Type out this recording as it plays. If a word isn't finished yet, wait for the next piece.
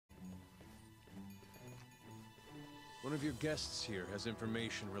One of your guests here has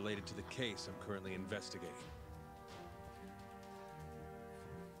information related to the case I'm currently investigating.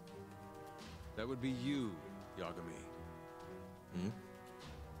 That would be you, Yagami. Hmm?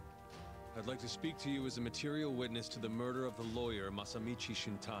 I'd like to speak to you as a material witness to the murder of the lawyer Masamichi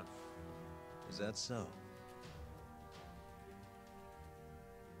Shintani. Is that so?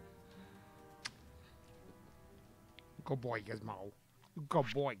 Good boy, Gizmo. Good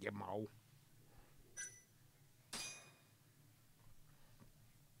boy, Gizmo.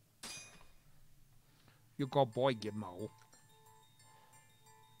 You good boy, Gizmo.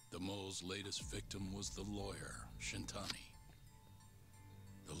 The mole's latest victim was the lawyer, Shintani.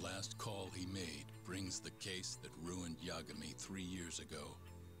 The last call he made brings the case that ruined Yagami 3 years ago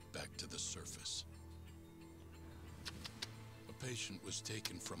back to the surface. A patient was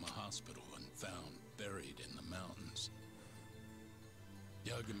taken from a hospital and found buried in the mountains.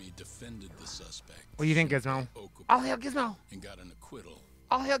 Yagami defended the suspect. What do you think, Gizmo? All hail Gizmo! And got an acquittal.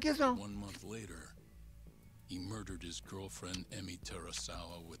 All hail Gizmo! 1 month later, he murdered his girlfriend Emi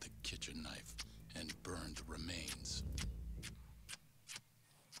Terasawa with a kitchen knife and burned the remains.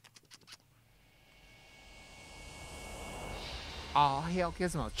 All hail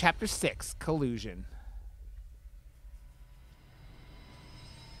Gizmo. Chapter 6, Collusion.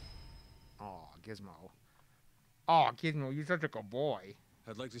 Oh, Gizmo. Oh, Gizmo, you're such a good boy.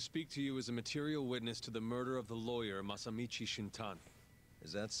 I'd like to speak to you as a material witness to the murder of the lawyer Masamichi Shintani.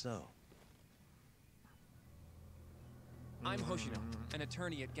 Is that so? I'm Hoshino, an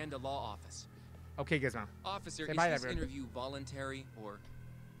attorney at Genda Law Office. Okay, Gizmo. Officer, Say is bye, this everyone. interview voluntary or...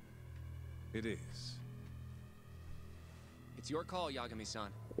 It is. It's your call, Yagami-san.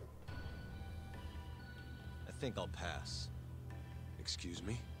 I think I'll pass. Excuse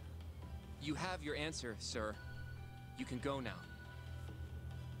me? You have your answer, sir. You can go now.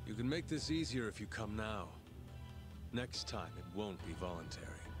 You can make this easier if you come now. Next time, it won't be voluntary.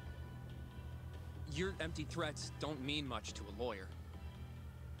 Your empty threats don't mean much to a lawyer.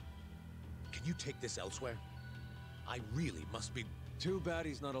 Can you take this elsewhere? I really must be... Too bad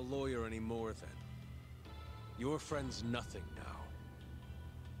he's not a lawyer anymore, then. Your friend's nothing now.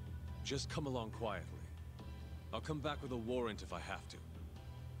 Just come along quietly. I'll come back with a warrant if I have to.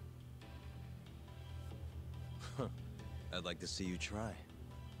 I'd like to see you try.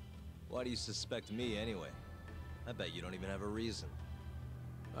 Why do you suspect me anyway? I bet you don't even have a reason.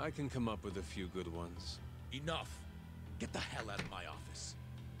 I can come up with a few good ones. Enough! Get the hell out of my office.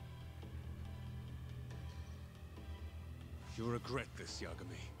 You'll regret this,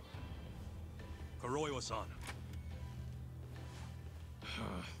 Yagami. Kuroiwa-san.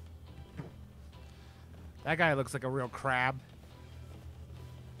 That guy looks like a real crab.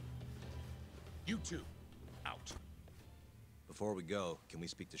 You two, out. Before we go, can we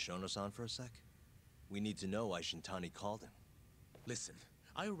speak to Shono-san for a sec? We need to know why Shintani called him. Listen,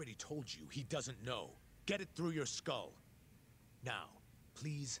 I already told you he doesn't know. Get it through your skull. Now,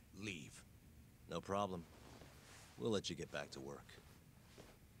 please leave. No problem. We'll let you get back to work.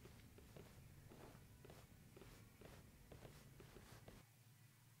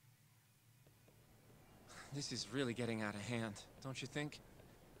 This is really getting out of hand, don't you think?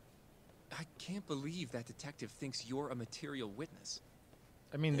 I can't believe that detective thinks you're a material witness.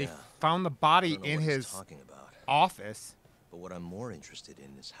 I mean, they Yeah. found the body I don't know in what he's his talking about. office. But what I'm more interested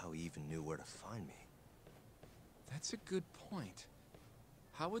in is how he even knew where to find me. That's a good point.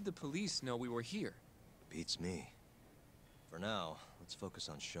 How would the police know we were here? Beats me. For now, let's focus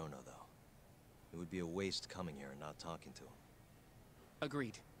on Shono, though. It would be a waste coming here and not talking to him.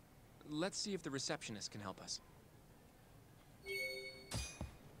 Agreed. Let's see if the receptionist can help us.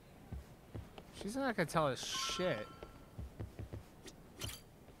 She's not gonna tell us shit.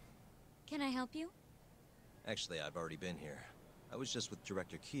 Can I help you? Actually, I've already been here. I was just with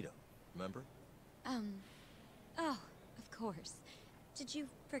Director Kido, remember? Oh, of course. Did you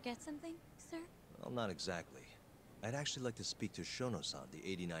forget something, sir? Well, not exactly. I'd actually like to speak to Shono-san, the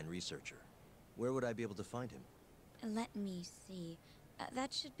 89 researcher. Where would I be able to find him? Let me see.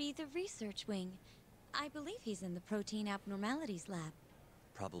 That should be the research wing. I believe he's in the protein abnormalities lab.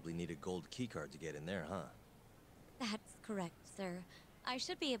 Probably need a gold keycard to get in there, huh? That's correct, sir. I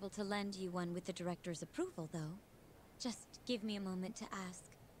should be able to lend you one with the director's approval, though. Just give me a moment to ask.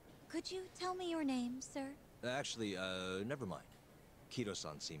 Could you tell me your name, sir? Actually, never mind.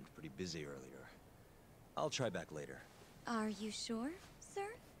 Kido-san seemed pretty busy earlier. I'll try back later. Are you sure, sir?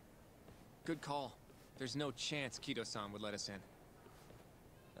 Good call. There's no chance Kido-san would let us in.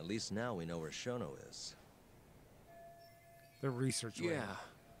 At least now we know where Shono is. The research wing. Yeah.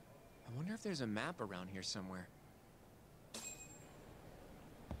 I wonder if there's a map around here somewhere.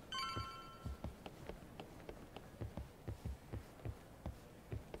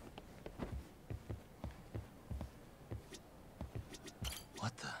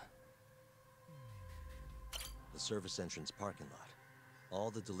 service entrance parking lot. All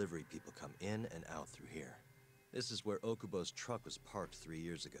the delivery people come in and out through here. This is where Okubo's truck was parked 3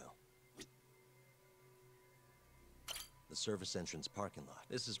 years ago. The service entrance parking lot.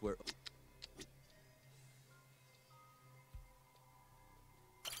 This is where...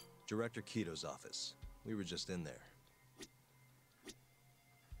 Director Kito's office. We were just in there.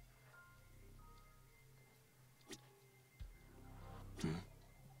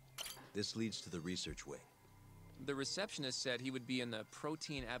 This leads to the research wing. The receptionist said he would be in the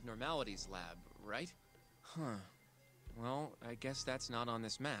protein abnormalities lab, right? Huh. Well, I guess that's not on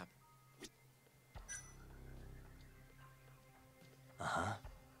this map. Uh-huh.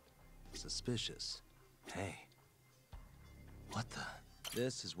 Suspicious. Hey. What the?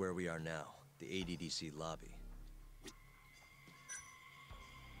 This is where we are now, the ADDC lobby.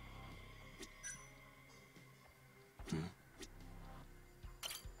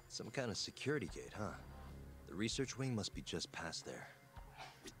 Some kind of security gate, huh? The research wing must be just past there.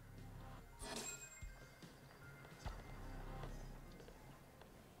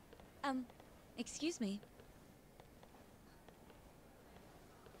 Excuse me.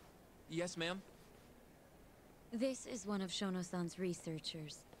 Yes, ma'am? This is one of Shono-san's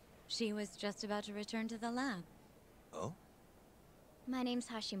researchers. She was just about to return to the lab. Oh? My name's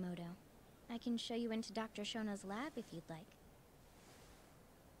Hashimoto. I can show you into Dr. Shono's lab if you'd like.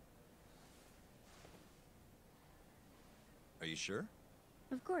 Are you sure?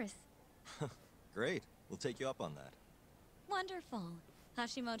 Of course. Great. We'll take you up on that. Wonderful.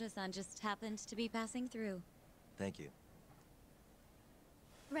 Hashimoto-san just happened to be passing through. Thank you.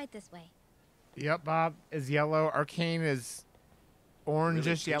 Right this way. Yep, Bob is yellow. Arcane is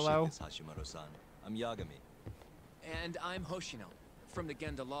orangish yellow. This, Hashimoto-san. I'm Yagami. And I'm Hoshino, from the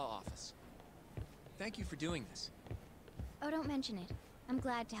Genda Law Office. Thank you for doing this. Oh, don't mention it. I'm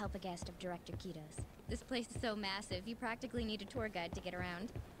glad to help a guest of Director Kito's. This place is so massive, you practically need a tour guide to get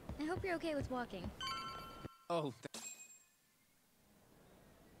around. I hope you're okay with walking. Oh,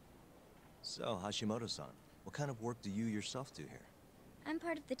 So, Hashimoto-san, what kind of work do you yourself do here? I'm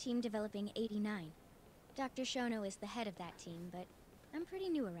part of the team developing 89. Dr. Shono is the head of that team, but I'm pretty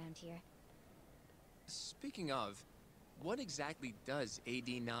new around here. speaking of, what exactly does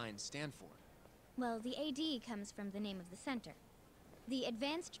AD9 stand for? Well, the AD comes from the name of the center. The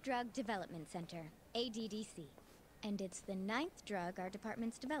Advanced Drug Development Center, ADDC. And it's the 9th drug our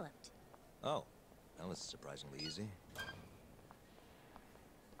department's developed. Oh, that was surprisingly easy.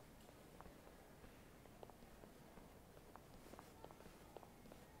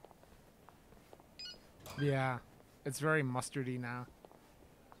 Yeah, it's very mustardy now.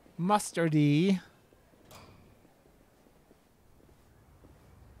 Mustardy.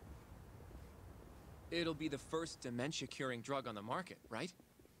 It'll be the first dementia-curing drug on the market, right?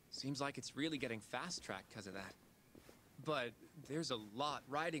 Seems like it's really getting fast-tracked because of that. But there's a lot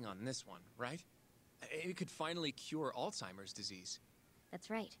riding on this one, right? It could finally cure Alzheimer's disease. That's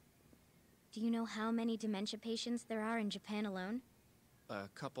right. Do you know how many dementia patients there are in Japan alone? A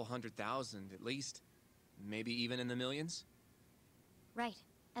couple 100,000 at least. Maybe even in the millions? Right.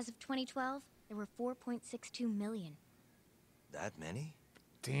 As of 2012, there were 4.62 million. That many?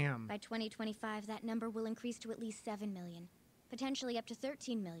 Damn. By 2025, that number will increase to at least 7 million. Potentially up to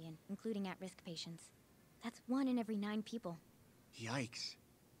 13 million, including at-risk patients. That's 1 in every 9 people. Yikes.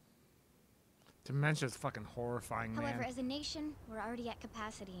 Dementia's fucking horrifying, man. However, as a nation, we're already at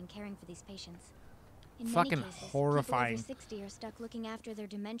capacity in caring for these patients. In Fucking many cases, horrifying. people over 60 are stuck looking after their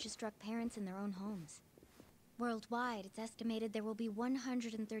dementia-struck parents in their own homes. Worldwide, it's estimated there will be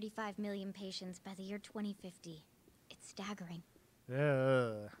 135 million patients by the year 2050. It's staggering.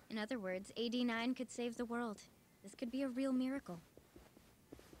 Ugh. In other words, AD9 could save the world. This could be a real miracle.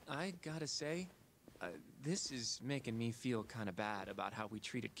 I gotta say, this is making me feel kinda bad about how we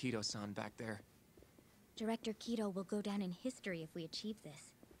treated Kito-san back there. Director Kito will go down in history if we achieve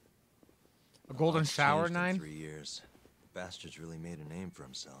this. A golden Lots shower, changed in 9? 3 years. The bastard's really made a name for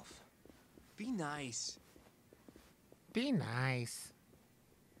himself. Be nice. Be nice.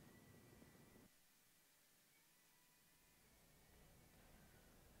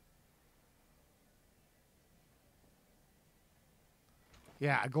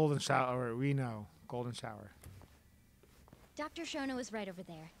 Yeah, a golden shower. We know. Golden shower. Dr. Shono is right over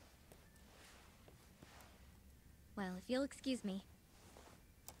there. Well, if you'll excuse me.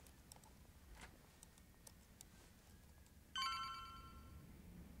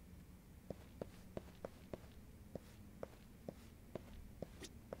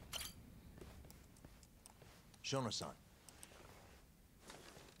 Shono-san.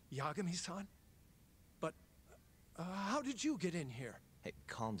 Yagami-san? But, how did you get in here? Hey,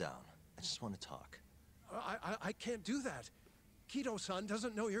 calm down. I just want to talk. I can't do that. Kido-san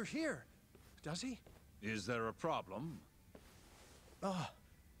doesn't know you're here, does he? Is there a problem?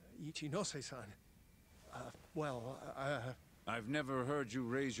 Ichinose-san. I've never heard you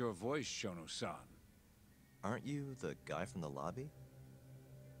raise your voice, Shono-san. Aren't you the guy from the lobby?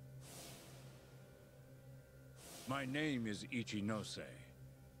 My name is Ichinose.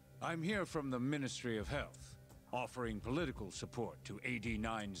 I'm here from the Ministry of Health, offering political support to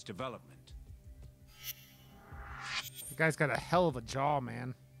AD9's development. The guy's got a hell of a jaw,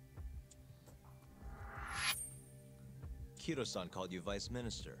 man. Kido-san called you Vice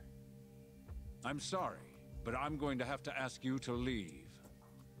Minister. I'm sorry, but I'm going to have to ask you to leave.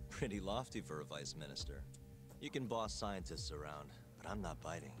 Pretty lofty for a Vice Minister. You can boss scientists around, but I'm not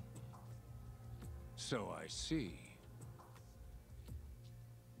biting. So I see.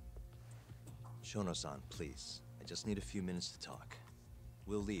 Shono-san, please. I just need a few minutes to talk.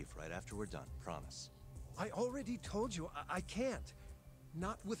 We'll leave right after we're done, promise. I already told you I can't.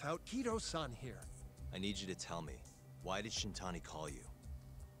 Not without Kido-san here. I need you to tell me, why did Shintani call you?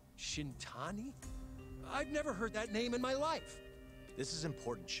 Shintani? I've never heard that name in my life. This is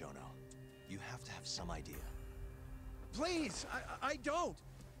important, Shono. You have to have some idea. Please, I don't.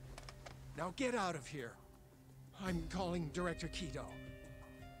 Now get out of here. I'm calling Director Kido.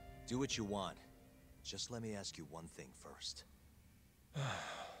 Do what you want. Just let me ask you one thing first.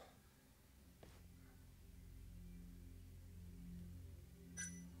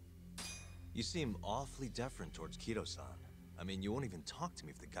 You seem awfully deferent towards Kido-san. I mean, you won't even talk to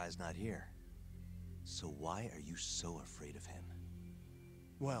me if the guy's not here. So why are you so afraid of him?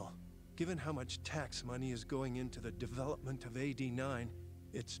 Well, given how much tax money is going into the development of AD9,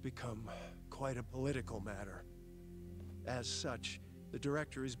 it's become quite a political matter. As such, the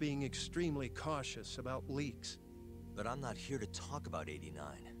director is being extremely cautious about leaks. But I'm not here to talk about 89.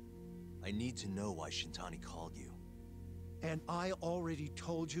 I need to know why Shintani called you. And I already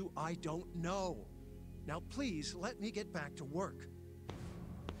told you I don't know. Now please, let me get back to work.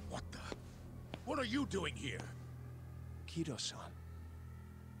 What the? What are you doing here? Kido-san.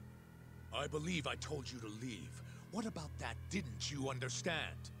 I believe I told you to leave. What about that didn't you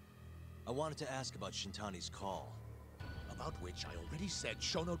understand? I wanted to ask about Shintani's call. About which I already said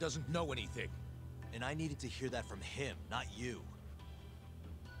Shono doesn't know anything. And I needed to hear that from him, not you.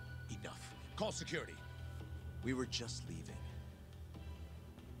 Enough. Call security. We were just leaving.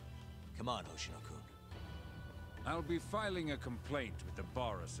 Come on, Hoshino-kun. I'll be filing a complaint with the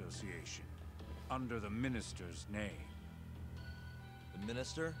Bar Association, under the Minister's name. The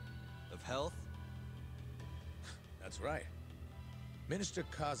Minister of Health? That's right. Minister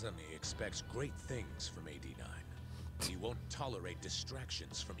Kazami expects great things from AD9. He won't tolerate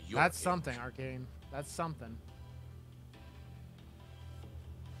distractions from your That's age. something, Arcane. That's something.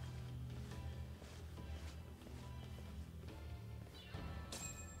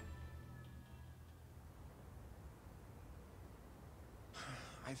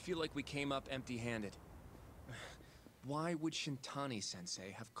 I feel like we came up empty-handed. Why would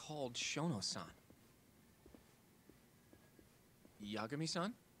Shintani-sensei have called Shono-san?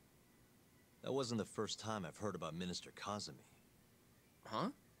 Yagami-san? That wasn't the first time I've heard about Minister Kazami. Huh?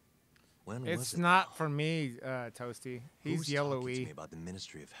 When was it? It's not for me, Toasty. He's Who's talking to yellowy. me about the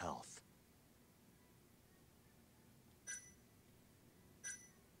Ministry of Health?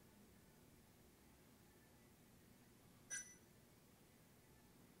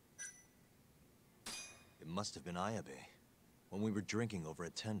 It must have been Ayabe, when we were drinking over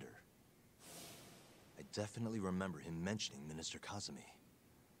at Tender. I definitely remember him mentioning Minister Kazami.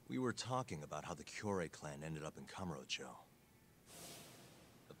 We were talking about how the Kyorei clan ended up in Kamurocho.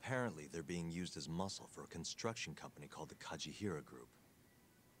 Apparently, they're being used as muscle for a construction company called the Kajihira Group.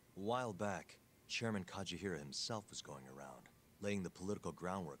 A while back, Chairman Kajihira himself was going around, laying the political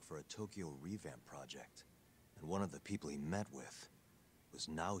groundwork for a Tokyo revamp project. And one of the people he met with was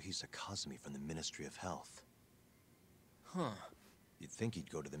Naohisa Kazami from the Ministry of Health. Huh. You'd think he'd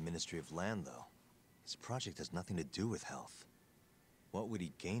go to the Ministry of Land, though. His project has nothing to do with health. What would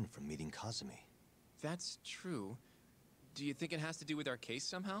he gain from meeting Kazami? That's true. Do you think it has to do with our case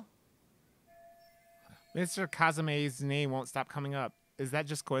somehow? Mr. Kazume's name won't stop coming up. Is that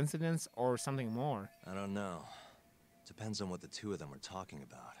just coincidence or something more? I don't know. Depends on what the two of them are talking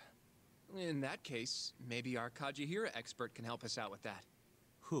about. In that case, maybe our Kajihira expert can help us out with that.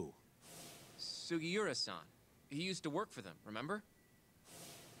 Who? Sugiura-san. He used to work for them, remember?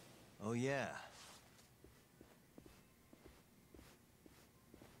 Oh, yeah.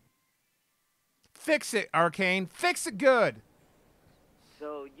 Fix it, Arcane. Fix it good.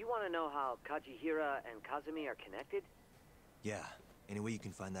 So, you want to know how Kajihira and Kazumi are connected? Yeah. Any way you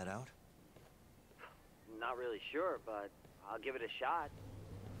can find that out? Not really sure, but I'll give it a shot.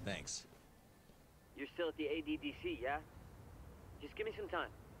 Thanks. You're still at the ADDC, yeah? Just give me some time.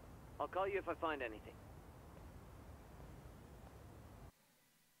 I'll call you if I find anything.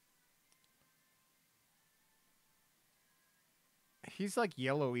 He's like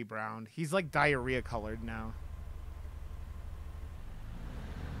yellowy brown. He's like diarrhea colored now.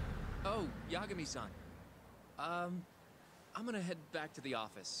 Oh, Yagami-san. I'm gonna head back to the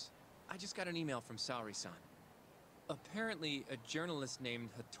office. I just got an email from Saori-san. Apparently, a journalist named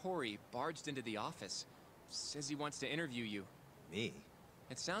Hattori barged into the office. Says he wants to interview you. Me?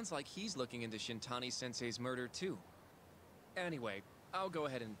 It sounds like he's looking into Shintani-sensei's murder, too. Anyway, I'll go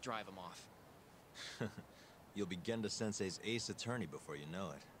ahead and drive him off. You'll be Genda-sensei's ace attorney before you know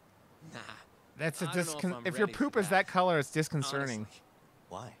it. Nah. That's a I don't know if your ready poop for is that color, it's disconcerting. Honestly.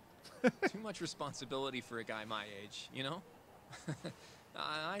 Why? Too much responsibility for a guy my age, you know?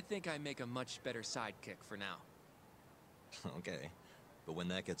 I think I make a much better sidekick for now. Okay. But when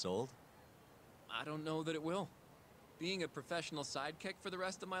that gets old? I don't know that it will. Being a professional sidekick for the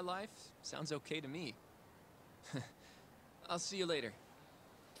rest of my life sounds okay to me. I'll see you later.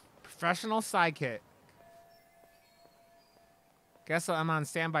 Professional sidekick. Guess I'm on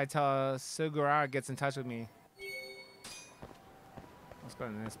standby till Sugawara gets in touch with me. Let's go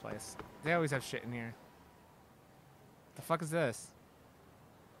into this place. They always have shit in here. The fuck is this?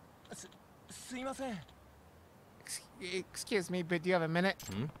 Excuse me, but do you have a minute?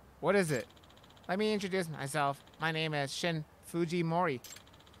 Hmm? What is it? Let me introduce myself. My name is Shin Fujimori.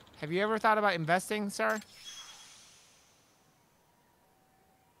 Have you ever thought about investing, sir?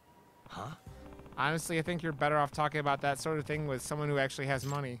 Huh? Honestly, I think you're better off talking about that sort of thing with someone who actually has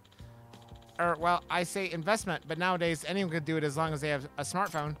money. Well, I say investment, but nowadays anyone could do it as long as they have a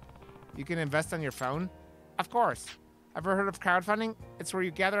smartphone. You can invest on your phone? Of course. Ever heard of crowdfunding? It's where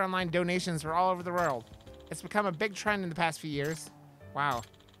you gather online donations from all over the world. It's become a big trend in the past few years. Wow.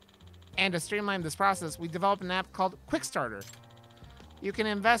 And to streamline this process, we developed an app called Quickstarter. You can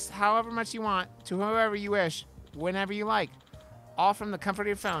invest however much you want to whoever you wish, whenever you like, all from the comfort of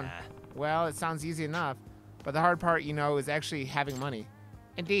your phone. Well, it sounds easy enough, but the hard part, you know, is actually having money.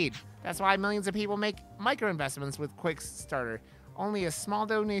 Indeed, that's why millions of people make micro-investments with Quickstarter. Only a small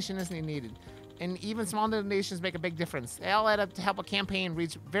donation is needed, and even small donations make a big difference. They all add up to help a campaign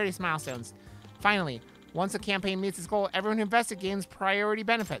reach various milestones. Finally, once a campaign meets its goal, everyone who invested gains priority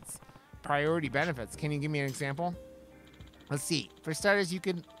benefits. Priority benefits? Can you give me an example? Let's see. For starters, you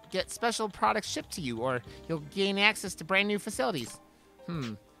can get special products shipped to you, or you'll gain access to brand new facilities.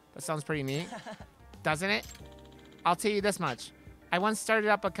 That sounds pretty neat. Doesn't it? I'll tell you this much. I once started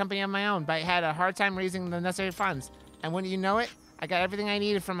up a company of my own, but I had a hard time raising the necessary funds. And wouldn't you know it, I got everything I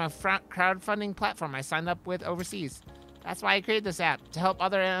needed from a crowdfunding platform I signed up with overseas. That's why I created this app, to help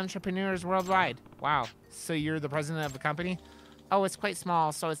other entrepreneurs worldwide. Wow. So you're the president of a company? Oh, it's quite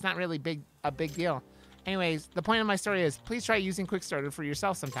small, so it's not really a big deal. Anyways, the point of my story is, please try using Quickstarter for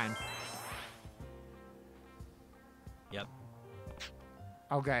yourself sometime. Yep.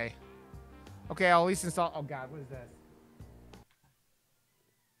 Okay. Okay, I'll at least install... Oh, God, what is this?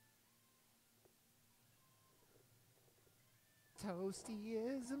 Toasty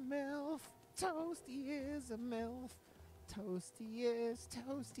is a MILF. Toasty is a MILF. Toasty is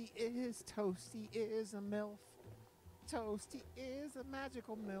a MILF. Toasty is a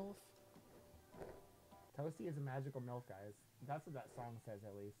magical MILF. Toasty is a magical MILF, guys. That's what that song says,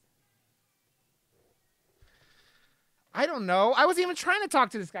 at least. I don't know. I wasn't even trying to talk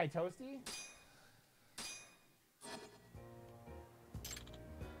to this guy, Toasty.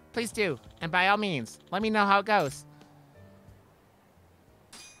 Please do. And by all means, let me know how it goes.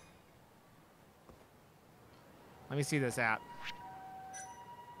 Let me see this app.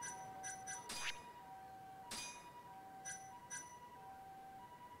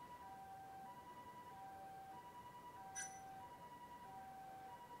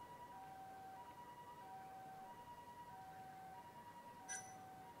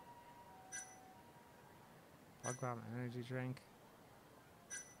 Plug bomb energy drink.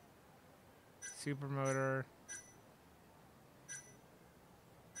 Supermotor.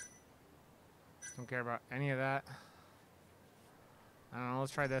 Don't care about any of that. I don't know,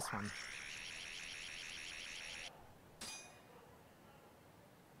 let's try this one.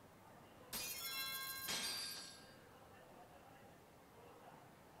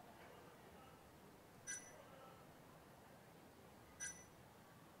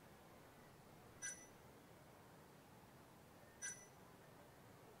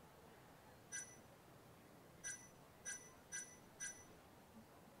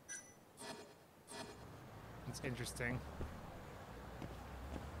 It's interesting.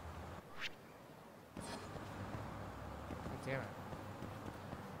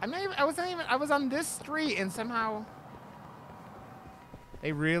 I was on this street and somehow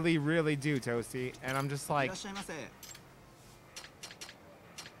they really, really do, Toasty. And I'm just like, a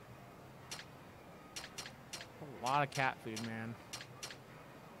lot of cat food, man.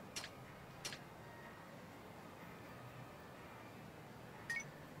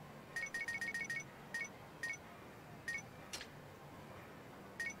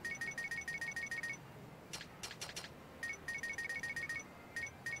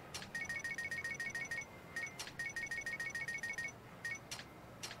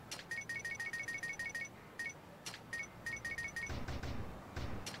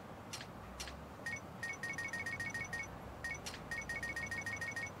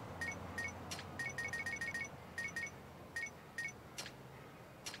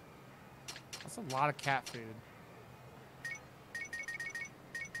 That's a lot of cat food.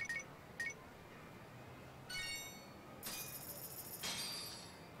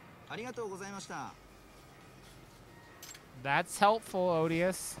 That's helpful,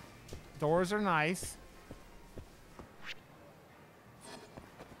 Odious. Doors are nice.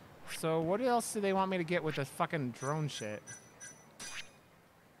 So what else do they want me to get with this fucking drone shit?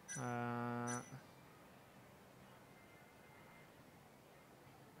 I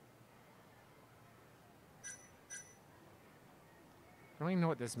don't even know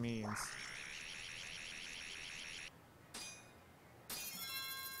what this means.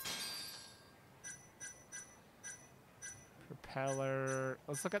 Propeller.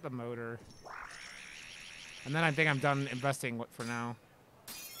 Let's look at the motor. And then I think I'm done investing for now.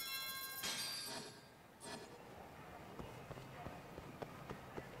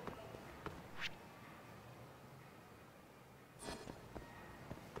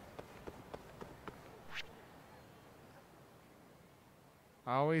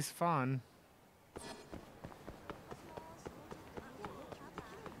 Always fun.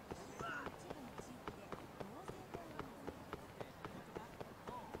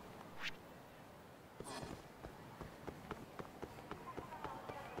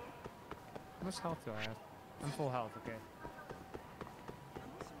 How much health do I have? I'm full health, okay.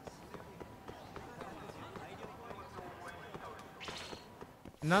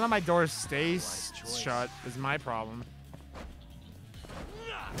 None of my doors stay shut is my problem.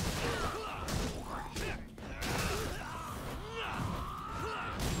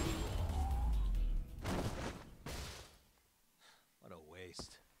 What a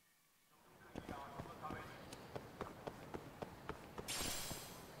waste.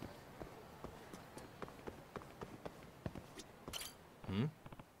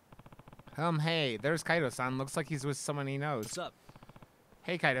 Hey, there's Kaido-san. Looks like he's with someone he knows. What's up?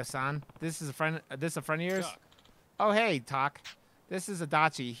 Hey, Kaido-san. This is a friend. This a friend of yours? Chuck. Oh, hey, Tak. This is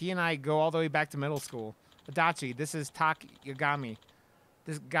Adachi. He and I go all the way back to middle school. Adachi, this is Tak Yagami.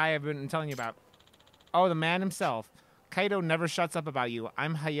 This guy I've been telling you about. Oh, the man himself. Kaido never shuts up about you.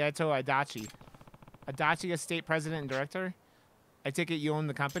 I'm Hayato Adachi. Adachi, a state president and director? I take it you own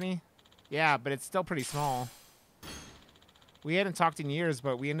the company? Yeah, but it's still pretty small. We hadn't talked in years,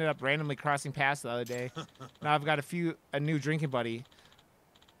 but we ended up randomly crossing paths the other day. Now I've got a new drinking buddy.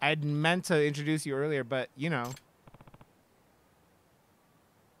 I'd meant to introduce you earlier, but you know.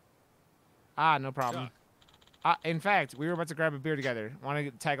 Ah, no problem. In fact, we were about to grab a beer together. Want to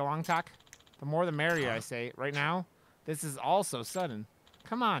tag along, Tak? The more the merrier, I say. Right now, this is all so sudden.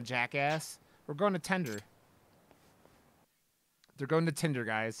 Come on, jackass. We're going to Tinder. They're going to Tinder,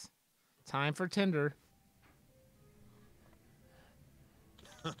 guys. Time for Tinder.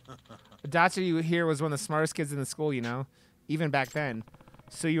 Adachi here was one of the smartest kids in the school, you know, even back then.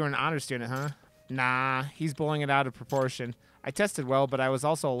 So you were an honor student, huh? Nah, he's blowing it out of proportion. I tested well, but I was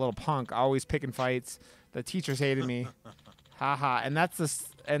also a little punk, always picking fights. The teachers hated me. Haha, and that's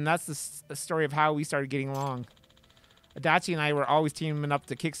the story of how we started getting along. Adachi and I were always teaming up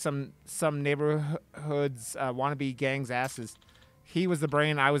to kick some neighborhoods wannabe gangs' asses. He was the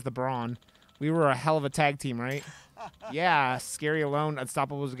brain, I was the brawn. We were a hell of a tag team, right? Yeah, scary alone,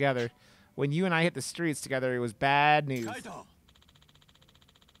 unstoppable together. When you and I hit the streets together, it was bad news. To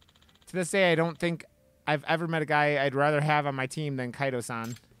this day, I don't think I've ever met a guy I'd rather have on my team than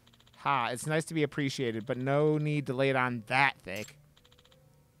Kaido-san. Ha, it's nice to be appreciated, but no need to lay it on that thick.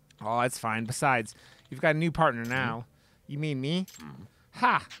 Oh, it's fine. Besides, you've got a new partner now. You mean me?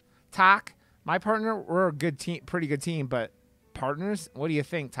 Ha! Tak, my partner, we're a good team, pretty good team, but partners? What do you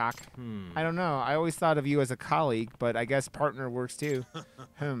think, Tak? I don't know. I always thought of you as a colleague, but I guess partner works too.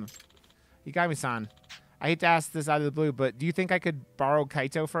 Yagami-san, I hate to ask this out of the blue, but do you think I could borrow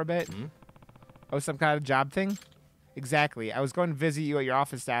Kaito for a bit? Oh, some kind of job thing? Exactly. I was going to visit you at your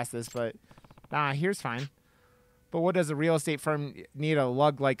office to ask this, but nah, here's fine. But what does a real estate firm need a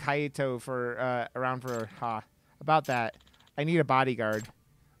lug like Kaito for around for? About that, I need a bodyguard.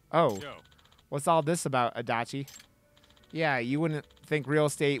 Oh, what's all this about, Adachi? Yeah, you wouldn't think real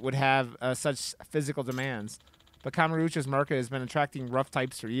estate would have such physical demands. But Kamurocho's market has been attracting rough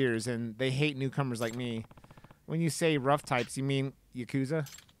types for years, and they hate newcomers like me. When you say rough types, you mean Yakuza?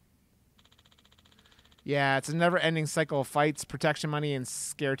 Yeah, it's a never-ending cycle of fights, protection money, and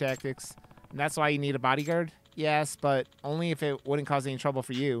scare tactics. And that's why you need a bodyguard? Yes, but only if it wouldn't cause any trouble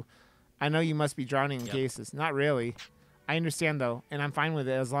for you. I know you must be drowning in cases. Not really. I understand, though, and I'm fine with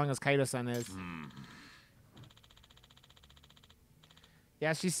it as long as Kaito-san is.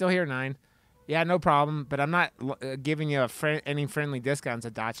 Yeah, she's still here, 9. Yeah, no problem, but I'm not giving you any friendly discounts,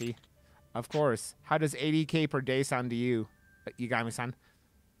 Adachi. Of course. How does 80K per day sound to you, Yagami-san?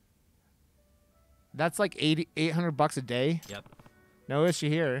 That's like 800 bucks a day? Yep. No issue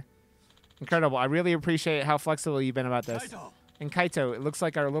here. Incredible. I really appreciate how flexible you've been about this. Kaito. And Kaito, it looks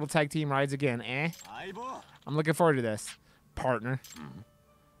like our little tag team rides again, eh? I'm looking forward to this, partner.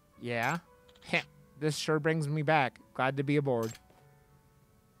 Yeah? Heh, this sure brings me back. Glad to be aboard.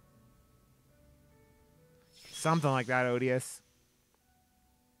 Something like that, Odious.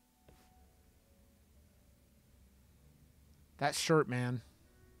 That shirt, man.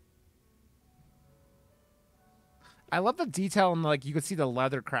 I love the detail and like you could see the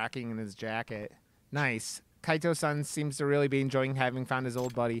leather cracking in his jacket. Nice. Kaito-san seems to really be enjoying having found his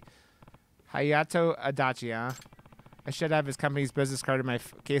old buddy. Hayato Adachi, huh? I should have his company's business card in my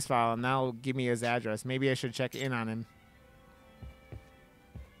case file, and that'll give me his address. Maybe I should check in on him.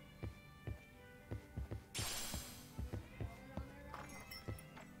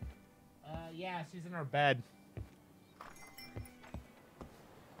 Yeah, she's in her bed.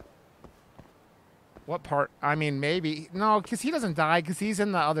 What part? I mean, maybe. No, because he doesn't die because he's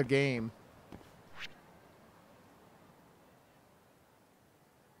in the other game.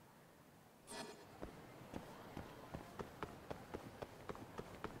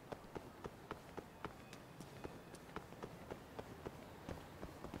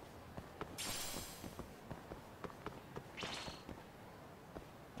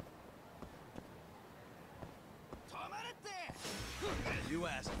 You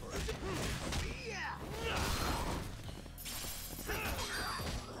asked for it.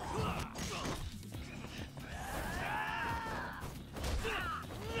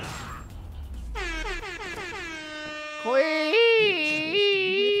 Cleve!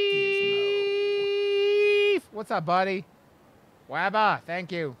 What's up, buddy? Wabba,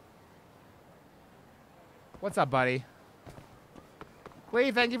 thank you. What's up, buddy?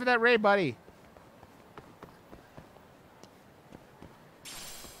 Cleve, thank you for that raid, buddy.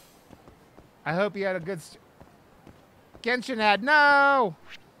 I hope you had a good Genshin ad. No!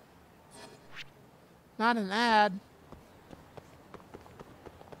 Not an ad.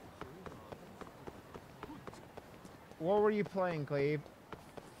 What were you playing, Cleve?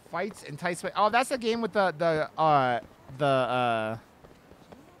 Fights and tight space. Oh, that's the game with the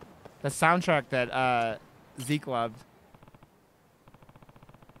soundtrack that Zeke loved.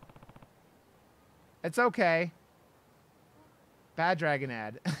 It's okay. Bad Dragon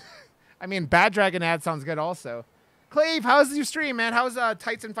ad. I mean, Bad Dragon ad sounds good also. Cleve, how's your stream, man? How's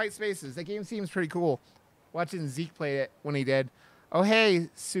Tights and Fight Spaces? That game seems pretty cool. Watching Zeke play it when he did. Oh, hey,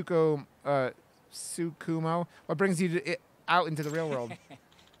 Sukumo. What brings you out into the real world?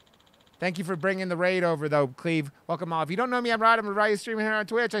 Thank you for bringing the raid over, though, Cleve. Welcome all. If you don't know me, I'm Rod. I'm Rod streaming here on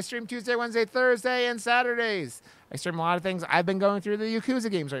Twitch. I stream Tuesday, Wednesday, Thursday, and Saturdays. I stream a lot of things. I've been going through the Yakuza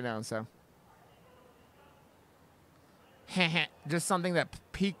games right now, so. Just something that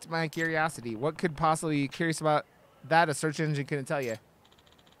piqued my curiosity. What could possibly be curious about that? A search engine couldn't tell you.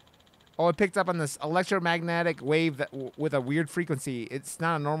 Oh, it picked up on this electromagnetic wave that with a weird frequency. It's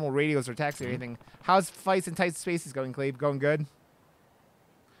not a normal radios or taxi or anything. How's Fights in Tight Spaces going, Cleve? Going good?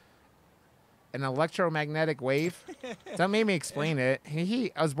 An electromagnetic wave? Don't make me explain it.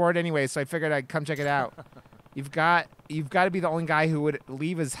 I was bored anyway, so I figured I'd come check it out. You've got to be the only guy who would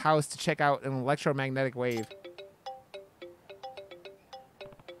leave his house to check out an electromagnetic wave.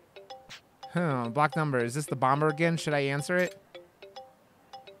 Block number. Is this the bomber again? Should I answer it?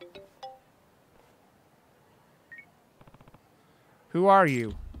 Who are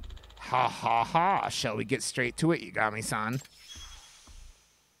you? Ha ha ha. Shall we get straight to it, Yagami-san?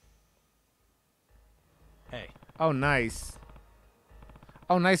 Hey. Oh, nice.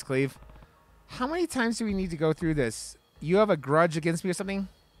 Oh, nice, Cleve. How many times do we need to go through this? You have a grudge against me or something?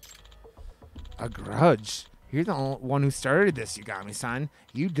 A grudge? You're the one who started this, Yagami-san.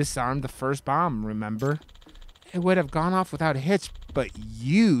 You disarmed the first bomb, remember? It would have gone off without a hitch, but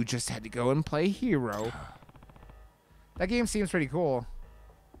you just had to go and play hero. That game seems pretty cool.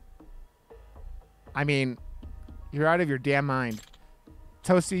 I mean, you're out of your damn mind.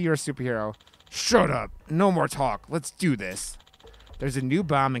 Toasty, you're a superhero. Shut up. No more talk. Let's do this. There's a new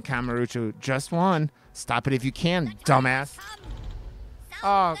bomb in Kamurocho. Just one. Stop it if you can, dumbass.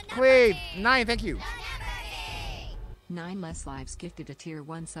 Oh, Cleve. 9, thank you. 9 less lives gifted a tier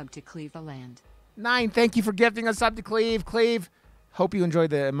 1 sub to Cleveland. 9, thank you for gifting a sub to Cleve. Cleve, hope you enjoy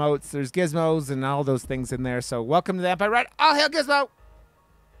the emotes. There's gizmos and all those things in there. So welcome to the Empire Red. All hail Gizmo.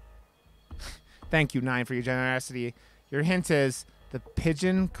 Thank you, 9, for your generosity. Your hint is the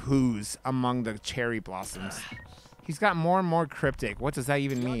pigeon coos among the cherry blossoms. He's got more and more cryptic. What does that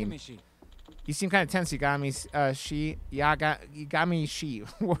even mean? You seem kind of tense. You got me, you got me, she.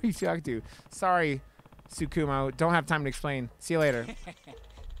 What are you talking to? Sorry, Tsukumo. Don't have time to explain. See you later.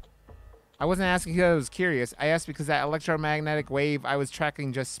 I wasn't asking because I was curious. I asked because that electromagnetic wave I was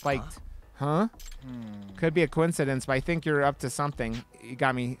tracking just spiked. Huh? Could be a coincidence, but I think you're up to something. You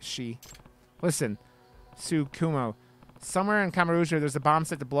got me, she. Listen, Tsukumo. Somewhere in Kamurocho, there's a bomb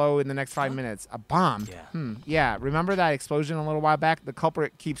set to blow in the next 5 minutes. A bomb? Yeah. Yeah, remember that explosion a little while back? The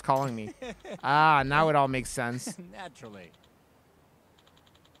culprit keeps calling me. Ah, now it all makes sense. Naturally.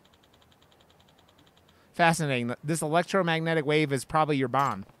 Fascinating. This electromagnetic wave is probably your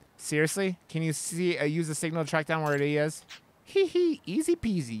bomb. Seriously? Can you see use the signal to track down where it is? Hee hee, easy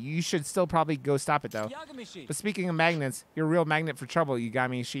peasy. You should still probably go stop it, though. But speaking of magnets, you're a real magnet for trouble, you got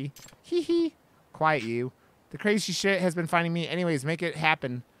me, she. Hee hee. Quiet, you. The crazy shit has been finding me. Anyways, make it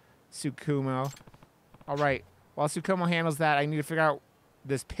happen, Tsukumo. All right. While Tsukumo handles that, I need to figure out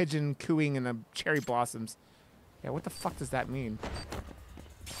this pigeon cooing in the cherry blossoms. Yeah, what the fuck does that mean?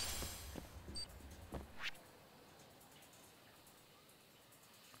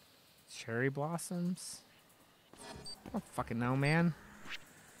 Cherry blossoms? I don't fucking know, man.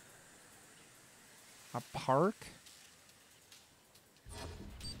 A park?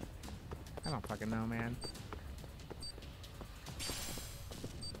 I don't fucking know, man.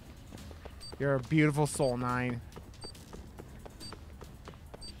 You're a beautiful soul, 9.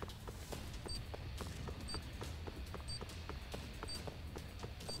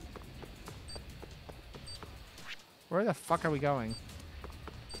 Where the fuck are we going?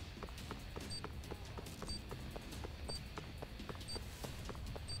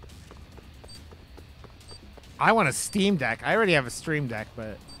 I want a Steam Deck. I already have a Stream Deck,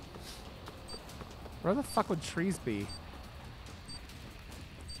 but... Where the fuck would trees be?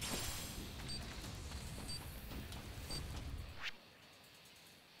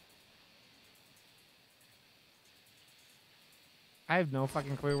 I have no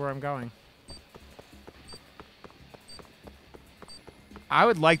fucking clue where I'm going. I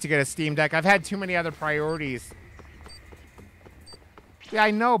would like to get a Steam Deck. I've had too many other priorities. Yeah, I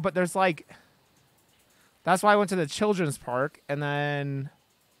know, but there's like... That's why I went to the children's park, and then...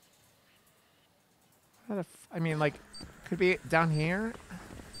 I mean, like, could be down here?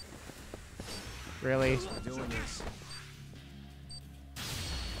 Really? Doing this.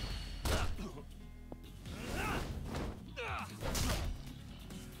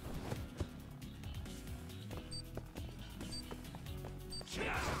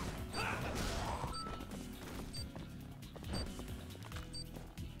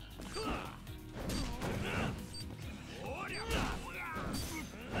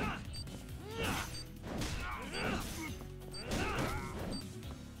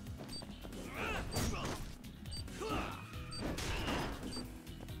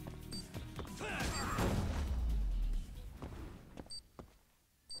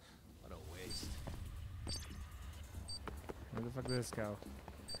 Where the fuck did this go?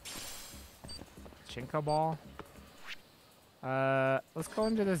 Chinko ball? Let's go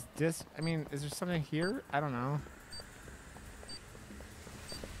into this disc. I mean, is there something here? I don't know.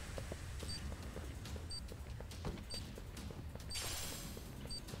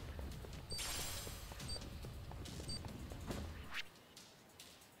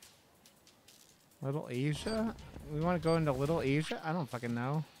 Little Asia? We want to go into Little Asia? I don't fucking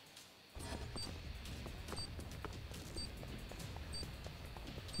know.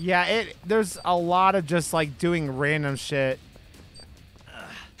 Yeah, there's a lot of just like doing random shit.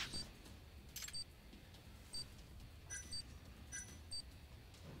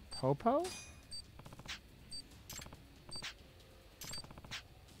 Popo?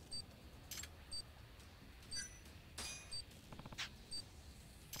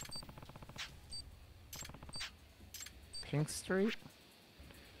 Pink Street?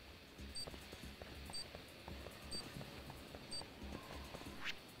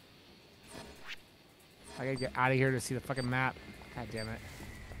 I gotta get out of here to see the fucking map. God damn it.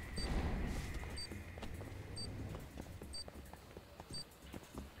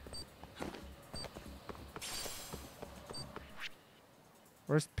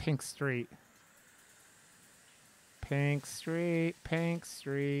 Where's Pink Street? Pink Street, Pink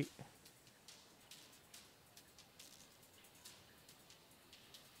Street.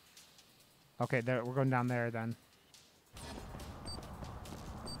 Okay, there, we're going down there then.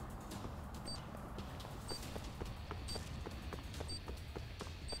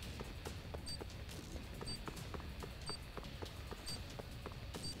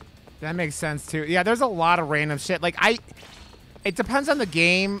 That makes sense too. Yeah, there's a lot of random shit. Like it depends on the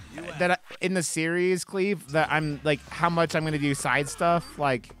game in the series, Cleve, that I'm like how much I'm gonna do side stuff.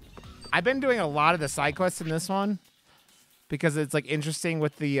 Like I've been doing a lot of the side quests in this one because it's like interesting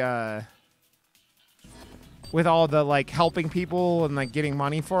with the with all the like helping people and like getting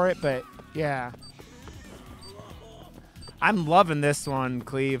money for it. But yeah, I'm loving this one,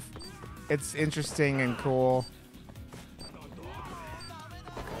 Cleve. It's interesting and cool.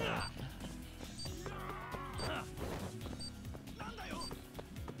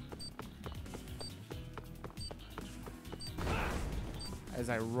 As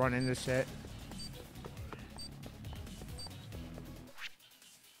I run into shit.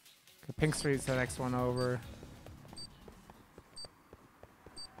 Okay, Pink Street's the next one over.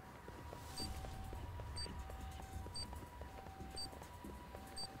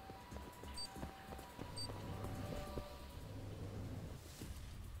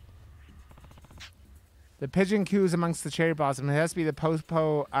 The pigeon coos amongst the cherry blossom. It has to be the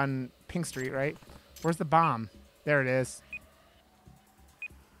post-po on Pink Street, right? Where's the bomb? There it is.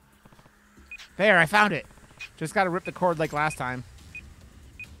 There, I found it. Just got to rip the cord like last time.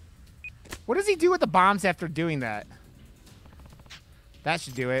 What does he do with the bombs after doing that? That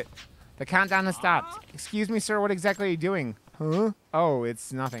should do it. The countdown has stopped. Excuse me, sir, what exactly are you doing? Huh? Oh,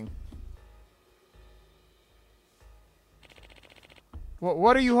 it's nothing.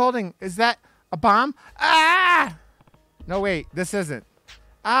 What are you holding? Is that a bomb? Ah! No, wait, this isn't.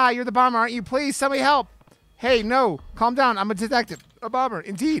 Ah, you're the bomber, aren't you? Please, somebody help. Hey, no, calm down. I'm a detective. A bomber,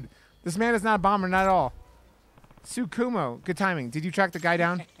 indeed. This man is not a bomber, not at all. Tsukumo, good timing. Did you track the guy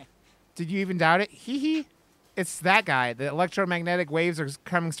down? Did you even doubt it? Hee hee. It's that guy. The electromagnetic waves are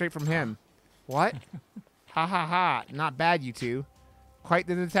coming straight from him. What? Ha ha ha. Not bad, you two. Quite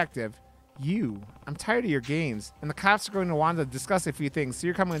the detective. You. I'm tired of your games. And the cops are going to want to discuss a few things, so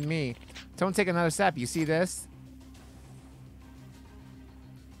you're coming with me. Don't take another step. You see this?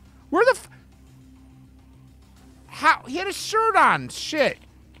 Where the How? He had a shirt on. Shit.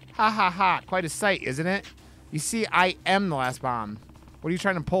 Ha ha ha. Quite a sight, isn't it? You see, I am the last bomb. What are you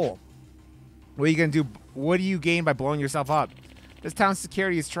trying to pull? What are you going to do? What do you gain by blowing yourself up? This town's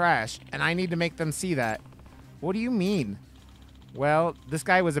security is trash, and I need to make them see that. What do you mean? Well, this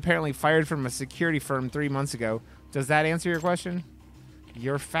guy was apparently fired from a security firm 3 months ago. Does that answer your question?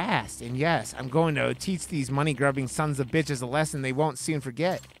 You're fast, and yes, I'm going to teach these money-grubbing sons of bitches a lesson they won't soon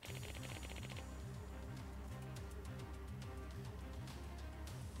forget.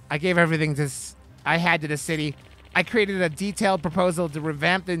 I gave everything I had to the city. I created a detailed proposal to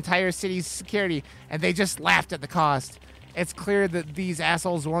revamp the entire city's security, and they just laughed at the cost. It's clear that these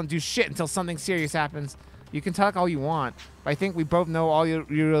assholes won't do shit until something serious happens. You can talk all you want, but I think we both know all you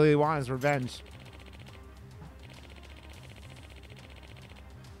really want is revenge.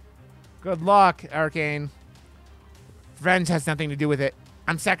 Good luck, Arcane. Revenge has nothing to do with it.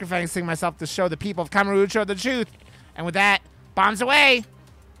 I'm sacrificing myself to show the people of Kamurocho the truth. And with that, bombs away!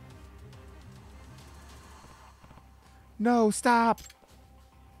 No, stop.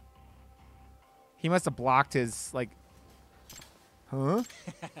 He must have blocked his, like... Huh?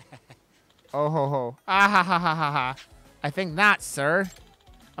 Oh ho ho. Ah ha ha ha ha ha. I think not, sir.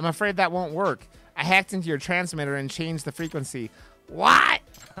 I'm afraid that won't work. I hacked into your transmitter and changed the frequency. What?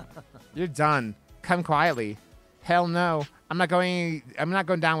 You're done. Come quietly. Hell no. I'm not going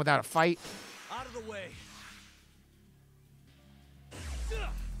down without a fight. Out of the way.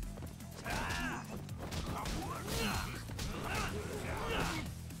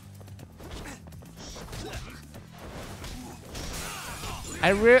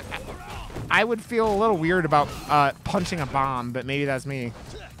 I would feel a little weird about punching a bomb, but maybe that's me.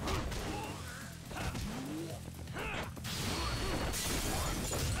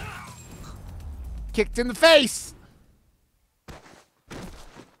 Kicked in the face!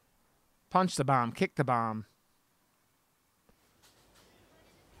 Punch the bomb, kick the bomb.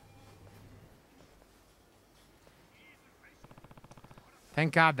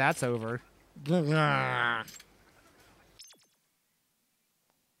 Thank God that's over.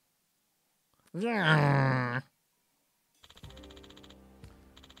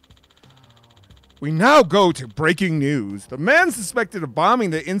 We now go to breaking news. The man suspected of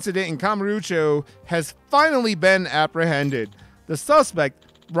bombing the incident in Kamurocho has finally been apprehended. The suspect,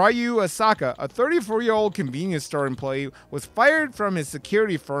 Ryu Asaka, a 34-year-old convenience store employee, was fired from his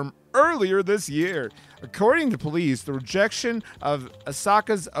security firm earlier this year. According to police, the rejection of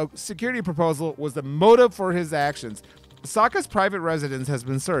Asaka's security proposal was the motive for his actions. Asaka's private residence has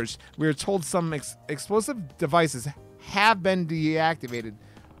been searched. We are told some explosive devices have been deactivated.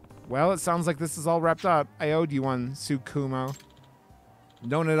 Well, it sounds like this is all wrapped up. I owed you one, Tsukumo.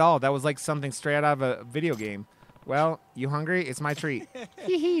 Don't at all. That was like something straight out of a video game. Well, you hungry? It's my treat.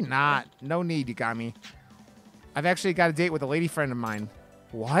 Hee hee, not. No need, you got me. I've actually got a date with a lady friend of mine.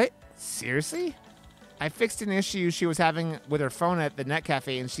 What? Seriously? I fixed an issue she was having with her phone at the net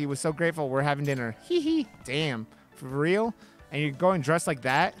cafe, and she was so grateful we're having dinner. Hee hee. Damn. For real? And you're going dressed like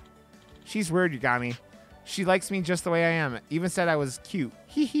that? She's weird, you got me. She likes me just the way I am. Even said I was cute.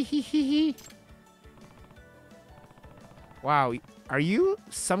 Hee hee hee hee hee. Wow. Are you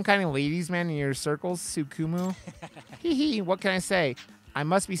some kind of ladies' man in your circles, Tsukumo? Hee hee. What can I say? I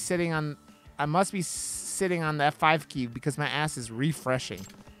must be sitting on the F5 key because my ass is refreshing.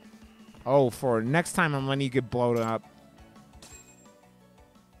 Oh, for next time I'm letting you get blown up.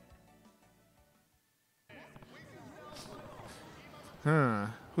 Huh.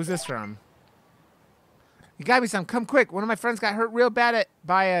 Who's this from? You got me some. Come quick. One of my friends got hurt real bad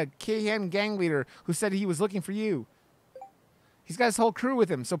by a KN gang leader who said he was looking for you. He's got his whole crew with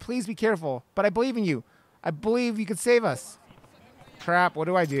him, so please be careful. But I believe in you. I believe you could save us. Crap, what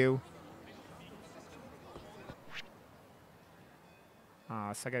do I do?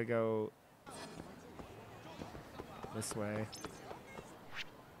 Oh, so I gotta go this way.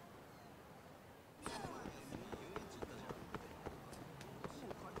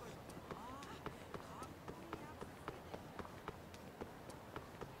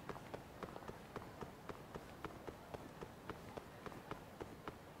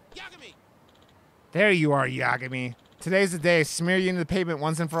 There you are, Yagami. Today's the day. Smear you into the pavement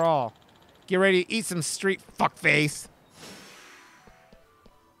once and for all. Get ready to eat some street fuckface.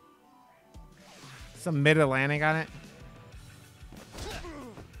 Some mid-Atlantic on it.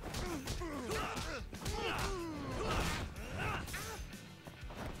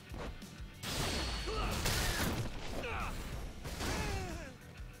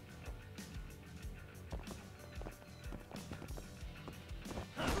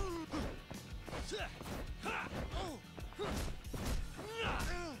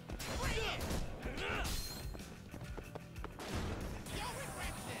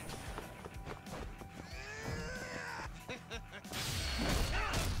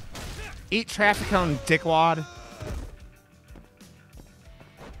 Eat traffic cone, dickwad.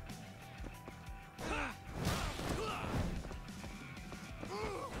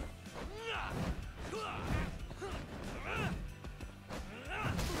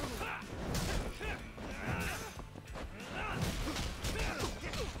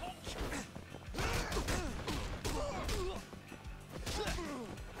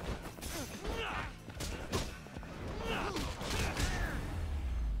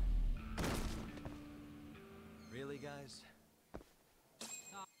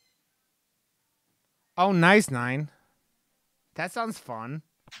 Oh, nice, 9. That sounds fun.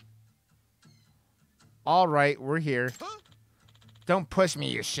 All right, we're here. Don't push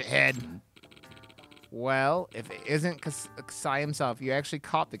me, you shithead. Well, if it isn't Kasai himself, you actually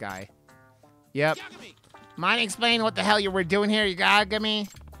caught the guy. Yep. Mind explaining what the hell you were doing here, you got me?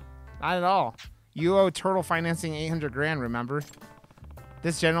 Not at all. You owe Turtle Financing 800 grand, remember?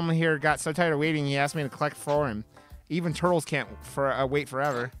 This gentleman here got so tired of waiting, he asked me to collect for him. Even turtles can't wait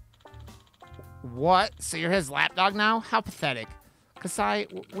forever. What? So you're his lapdog now? How pathetic. Kasai,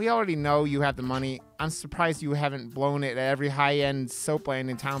 we already know you have the money. I'm surprised you haven't blown it at every high-end soap land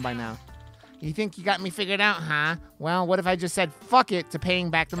in town by now. You think you got me figured out, huh? Well, what if I just said fuck it to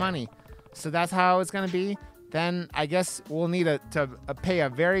paying back the money? So that's how it's gonna be? Then I guess we'll need to pay a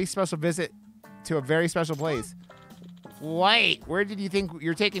very special visit to a very special place. Wait, where did you think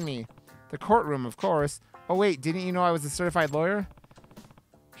you're taking me? The courtroom, of course. Oh wait, didn't you know I was a certified lawyer?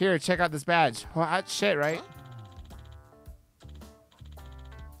 Here, check out this badge. Well, that's shit, right?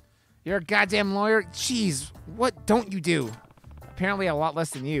 You're a goddamn lawyer? Jeez, what don't you do? Apparently a lot less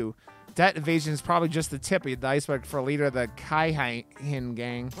than you. Debt evasion is probably just the tip of the iceberg for a leader of the Kaihin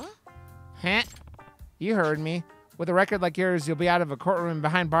gang. What? Huh? You heard me. With a record like yours, you'll be out of a courtroom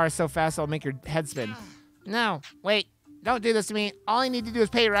behind bars so fast it'll make your head spin. No, wait. Don't do this to me. All I need to do is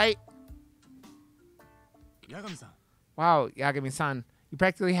pay, right? Yagami-san. Wow, Yagami-san. You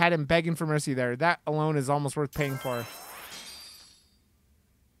practically had him begging for mercy there. That alone is almost worth paying for.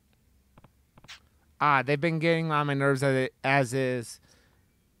 Ah, they've been getting on my nerves as is.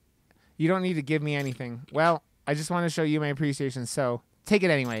 You don't need to give me anything. Well, I just want to show you my appreciation, so take it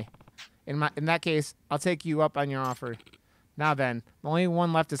anyway. In that case, I'll take you up on your offer. Now then, the only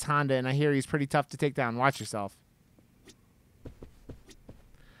one left is Honda, and I hear he's pretty tough to take down. Watch yourself.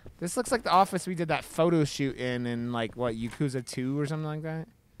 This looks like the office we did that photo shoot in like, what, Yakuza 2 or something like that?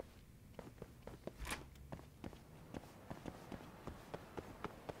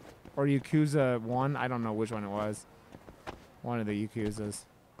 Or Yakuza 1? I don't know which one it was. One of the Yakuzas.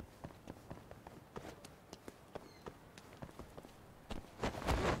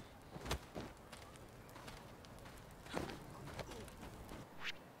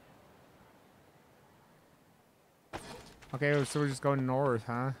 Okay, so we're just going north,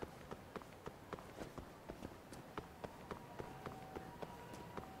 huh?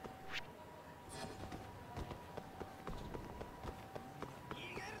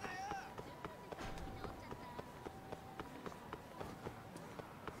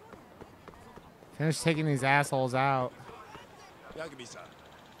 Finish taking these assholes out.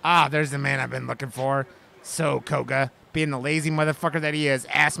 Ah, there's the man I've been looking for. So, Koga, being the lazy motherfucker that he is,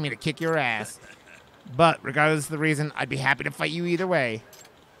 asked me to kick your ass. But, regardless of the reason, I'd be happy to fight you either way.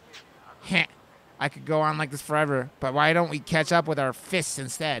 Heh. I could go on like this forever, but why don't we catch up with our fists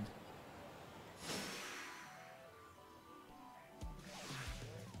instead?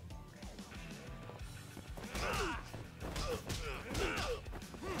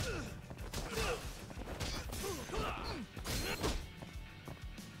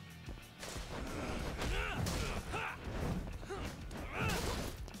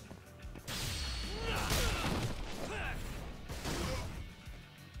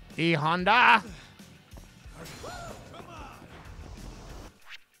 Honda.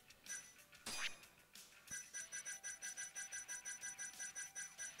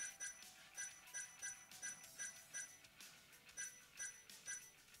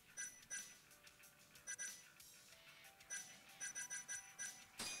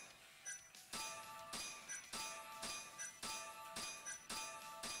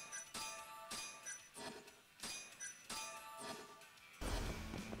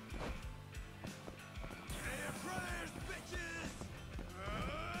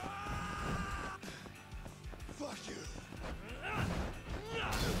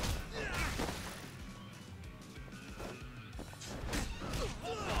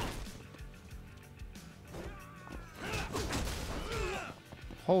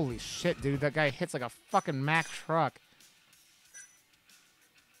 Holy shit, dude. That guy hits like a fucking Mack truck.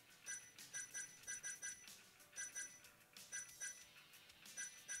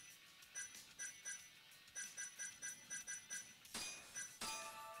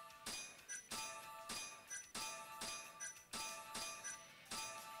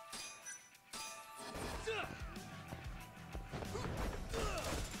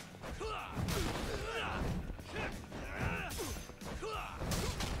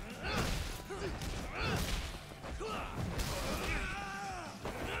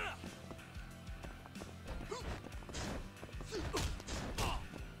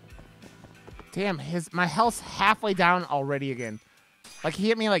 Damn, my health's halfway down already again. Like, he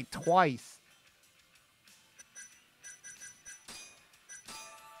hit me like twice.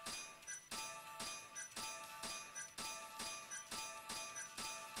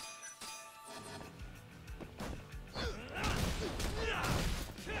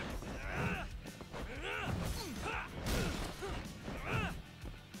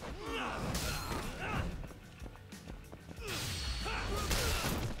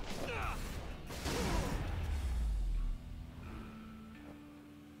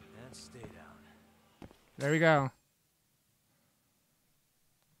 There we go.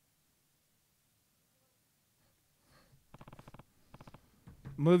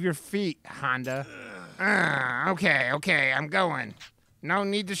 Move your feet, Honda. Okay, I'm going. No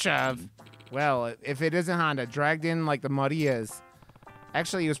need to shove. Well, if it isn't Honda, dragged in like the mud he is.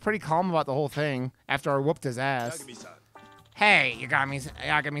 Actually, he was pretty calm about the whole thing after I whooped his ass. Hey,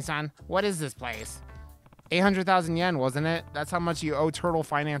 Yagami-san, what is this place? 800,000 yen, wasn't it? That's how much you owe Turtle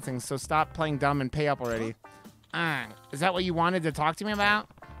Financing, so stop playing dumb and pay up already. Is that what you wanted to talk to me about?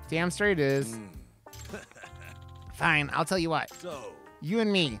 Damn straight it is. Fine, I'll tell you what. You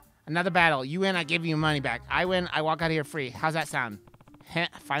and me, another battle. You win, I give you money back. I win, I walk out of here free. How's that sound? Heh,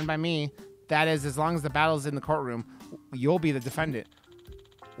 fine by me. That is, as long as the battle's in the courtroom, you'll be the defendant.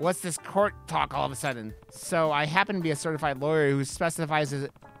 What's this court talk all of a sudden? So I happen to be a certified lawyer who specializes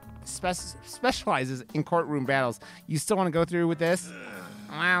in courtroom battles. You still want to go through with this?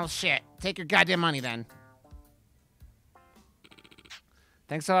 Well, shit. Take your goddamn money then.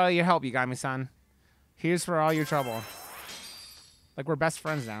 Thanks for all your help, Yagami-san. Here's for all your trouble. Like, we're best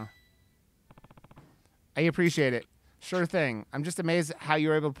friends now. I appreciate it. Sure thing. I'm just amazed at how you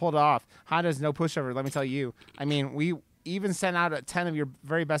were able to pull it off. Honda's no pushover, let me tell you. I mean, we even sent out 10 of your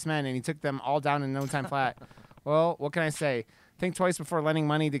very best men, and he took them all down in no time flat. Well, what can I say? Think twice before lending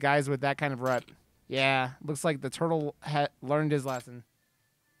money to guys with that kind of rep. Yeah, looks like the turtle learned his lesson.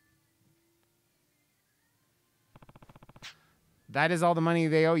 That is all the money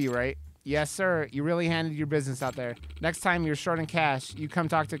they owe you, right? Yes, sir. You really handled your business out there. Next time you're short on cash, you come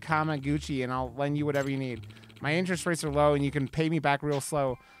talk to Kamaguchi, and I'll lend you whatever you need. My interest rates are low, and you can pay me back real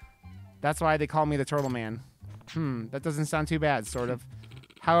slow. That's why they call me the Turtle Man. That doesn't sound too bad, sort of.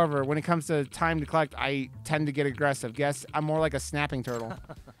 However, when it comes to time to collect, I tend to get aggressive. Guess I'm more like a snapping turtle.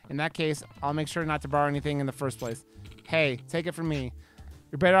 In that case, I'll make sure not to borrow anything in the first place. Hey, take it from me.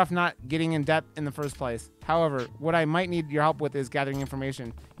 You're better off not getting in debt in the first place. However, what I might need your help with is gathering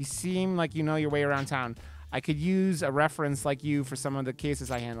information. You seem like you know your way around town. I could use a reference like you for some of the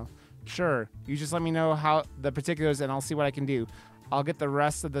cases I handle. Sure, you just let me know how the particulars and I'll see what I can do. I'll get the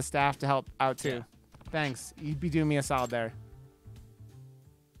rest of the staff to help out too. Yeah. Thanks. You'd be doing me a solid there.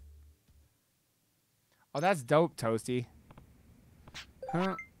 Oh, that's dope, Toasty.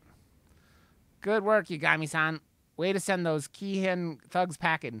 Huh? Good work, Yagami-san. Way to send those Keihin thugs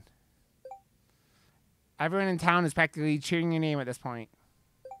packing. Everyone in town is practically cheering your name at this point.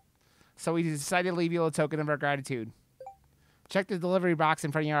 So we decided to leave you a token of our gratitude. Check the delivery box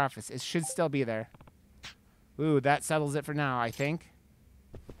in front of your office. It should still be there. Ooh, that settles it for now, I think.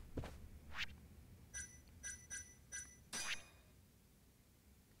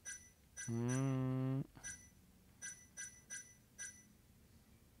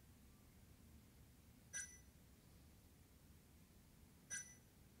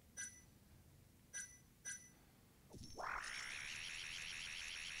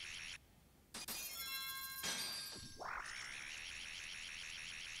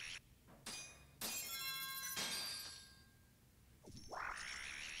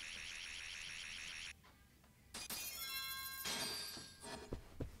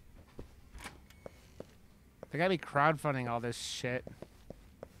 They gotta be crowdfunding all this shit.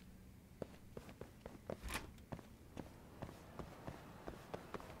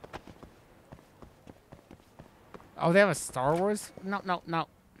 Oh, they have a Star Wars? No, no, no.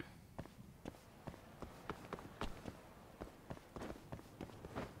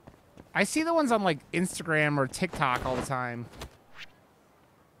 I see the ones on like Instagram or TikTok all the time.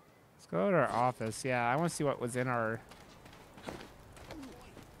 Let's go to our office. Yeah, I want to see what was in our...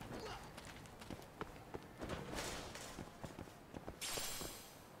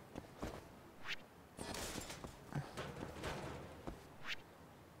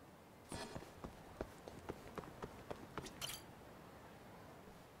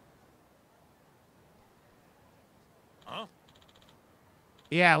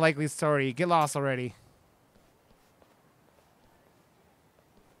 Yeah, likely story. Get lost already.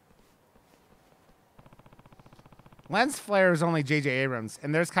 Lens flare is only J.J. Abrams,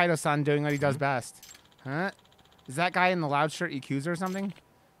 and there's Kaido-san doing what he does best. Huh? Is that guy in the loud shirt Yakuza or something?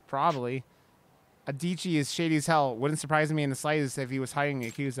 Probably. Adichie is shady as hell. Wouldn't surprise me in the slightest if he was hiring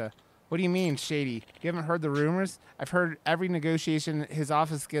Yakuza. What do you mean, shady? You haven't heard the rumors? I've heard every negotiation his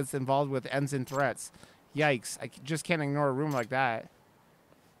office gets involved with ends in threats. Yikes. I just can't ignore a rumor like that.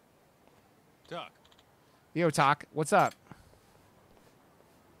 Doc. Yo, Talk. What's up?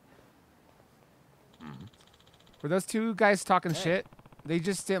 Were those two guys talking shit? They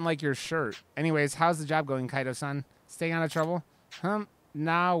just didn't like your shirt. Anyways, how's the job going, Kaido-san? Staying out of trouble?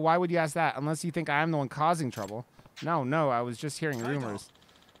 Now, why would you ask that? Unless you think I'm the one causing trouble. No, I was just hearing rumors.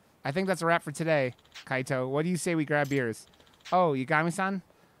 I think that's a wrap for today, Kaito. What do you say we grab beers? Oh, Yagami-san?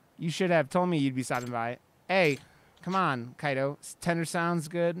 You should have told me you'd be stopping by. Hey, come on, Kaito. Tender sounds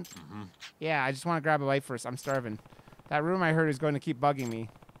good? Yeah, I just want to grab a bite first. I'm starving. That room I heard is going to keep bugging me.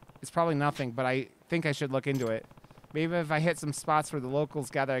 It's probably nothing, but I think I should look into it. Maybe if I hit some spots where the locals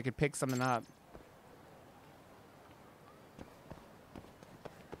gather, I could pick something up.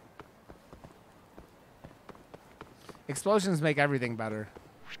 Explosions make everything better.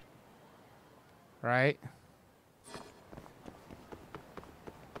 Right?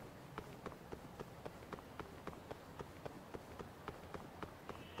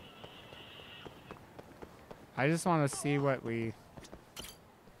 I just want to see what we...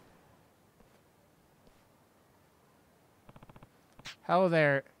 Hello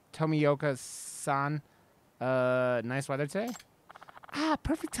there, Tomioka-san. Nice weather today? Ah,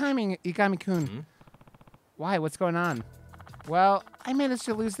 perfect timing, Ikami-kun. Why? What's going on? Well, I managed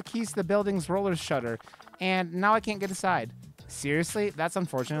to lose the keys to the building's roller shutter, and now I can't get inside. Seriously? That's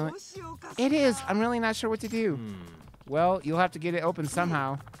unfortunate. It is. I'm really not sure what to do. Well, you'll have to get it open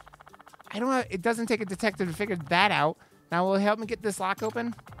somehow. I don't know. It doesn't take a detective to figure that out. Now, will it help me get this lock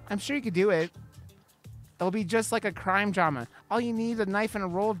open? I'm sure you could do it. It'll be just like a crime drama. All you need is a knife and a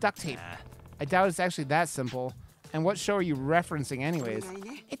roll of duct tape. I doubt it's actually that simple. And what show are you referencing anyways?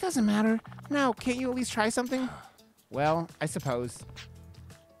 It doesn't matter. Now, can't you at least try something? Well, I suppose.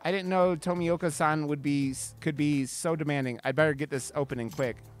 I didn't know Tomioka-san could be so demanding. I'd better get this opening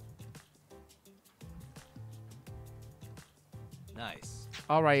quick. Nice.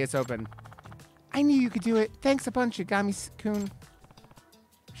 All right, it's open. I knew you could do it. Thanks a bunch, Yagami-kun.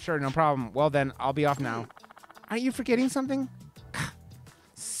 Sure, no problem. Well then, I'll be off now. Aren't you forgetting something?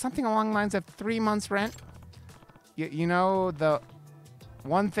 Something along the lines of 3 months rent? You know, the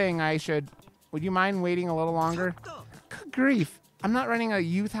one thing I should... Would you mind waiting a little longer? Good grief. I'm not running a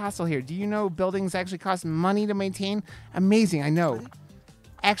youth hostel here. Do you know buildings actually cost money to maintain? Amazing, I know.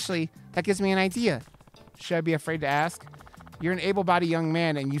 Actually, that gives me an idea. Should I be afraid to ask? You're an able-bodied young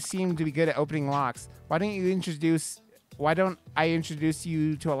man, and you seem to be good at opening locks. Why don't I introduce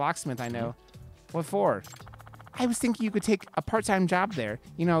you to a locksmith I know? What for? I was thinking you could take a part-time job there,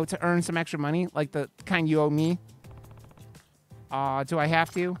 you know, to earn some extra money, like the kind you owe me. Do I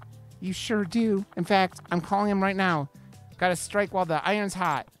have to? You sure do. In fact, I'm calling him right now. Gotta strike while the iron's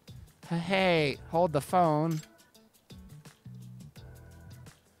hot. Hey, hold the phone.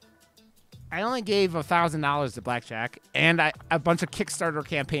 I only gave $1,000 to Blackjack, and a bunch of Kickstarter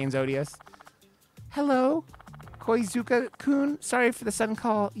campaigns, Odious. Hello? Koizuka-kun? Sorry for the sudden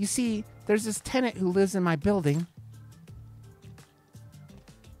call. You see, there's this tenant who lives in my building.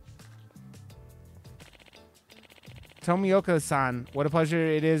 Tomioka-san, what a pleasure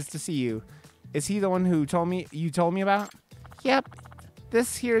it is to see you. Is he the one who told me about? Yep.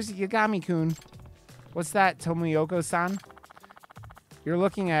 This here's Yagami-kun. What's that, Tomioka-san? You're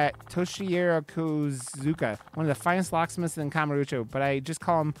looking at Toshihiro Kozuka, one of the finest locksmiths in Kamurocho, but I just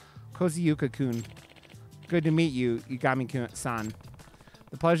call him Kozuka-kun. Good to meet you, Yagami-san.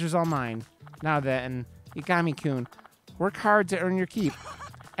 The pleasure's all mine. Now then, Yagami-kun, work hard to earn your keep.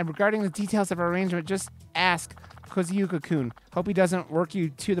 And regarding the details of our arrangement, just ask Kozuka-kun. Hope he doesn't work you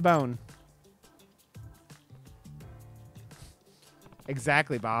to the bone.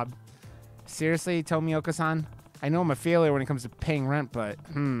 Exactly, Bob. Seriously, Tomioka-san? I know I'm a failure when it comes to paying rent, but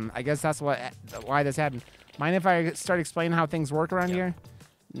I guess that's why this happened. Mind if I start explaining how things work around here?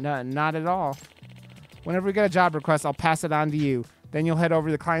 No, not at all. Whenever we get a job request, I'll pass it on to you. Then you'll head over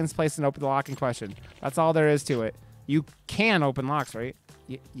to the client's place and open the lock in question. That's all there is to it. You can open locks, right?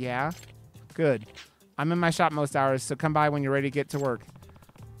 Yeah? Good. I'm in my shop most hours, so come by when you're ready to get to work.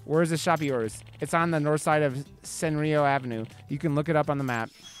 Where's the shop of yours? It's on the north side of Senryo Avenue. You can look it up on the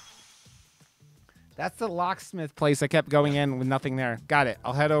map. That's the locksmith place I kept going in with nothing there. Got it.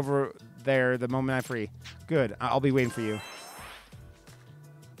 I'll head over there the moment I'm free. Good. I'll be waiting for you.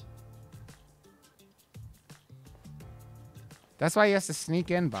 That's why he has to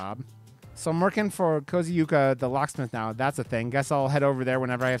sneak in, Bob. So I'm working for Kozuka, the locksmith now. That's a thing. Guess I'll head over there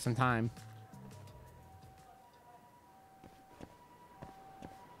whenever I have some time.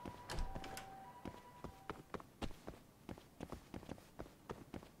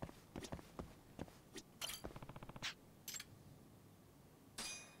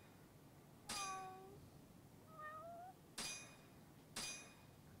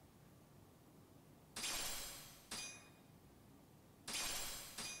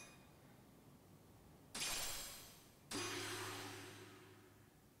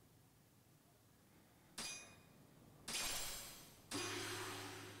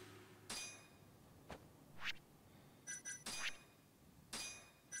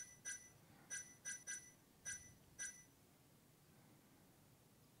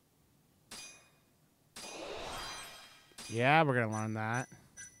 Yeah, we're going to learn that.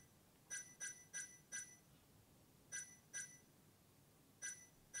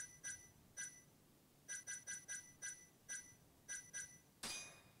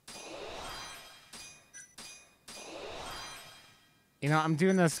 You know, I'm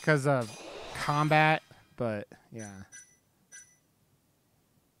doing this because of combat, but yeah.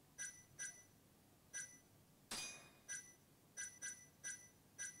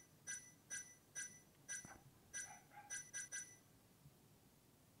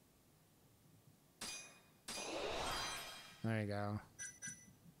 There you go.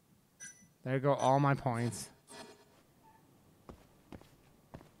 There go all my points.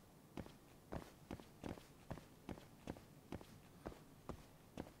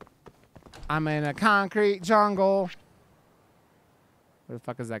 I'm in a concrete jungle. Where the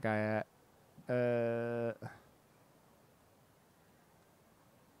fuck is that guy at?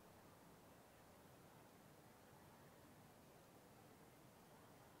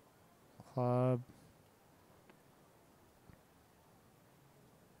 Club.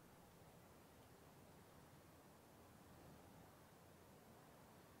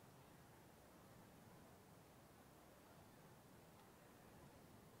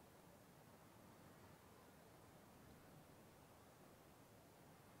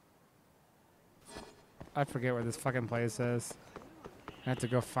 I forget where this fucking place is. I have to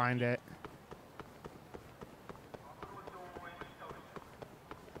go find it.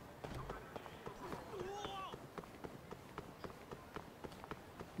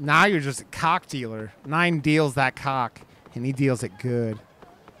 Now you're just a cock dealer. 9 deals that cock, and he deals it good.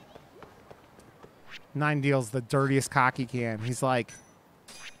 9 deals the dirtiest cock he can. He's like...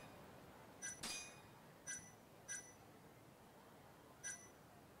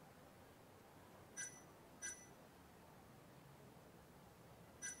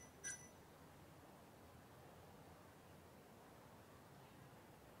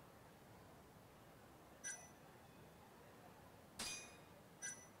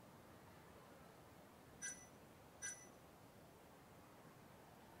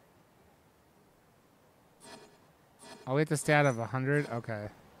 Oh, we have to stay out of 100? Okay.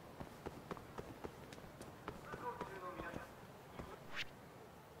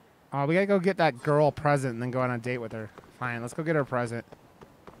 Oh, we gotta go get that girl a present and then go on a date with her. Fine, let's go get her a present.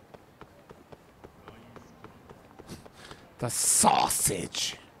 The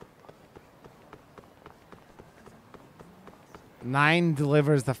sausage. 9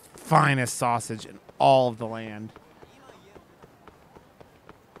 delivers the finest sausage in all of the land.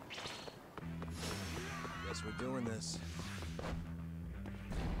 Guess we're doing this.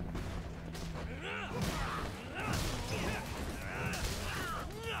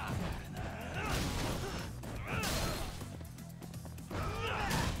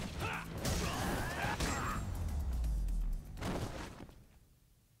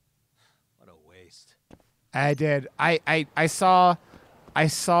 What a waste. I did. I saw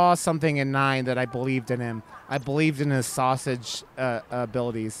something in 9 that I believed in him. I believed in his sausage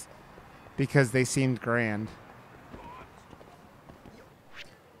abilities because they seemed grand.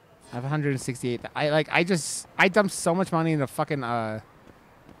 I have 168. I dumped so much money into fucking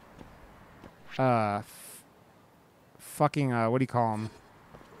fucking what do you call them?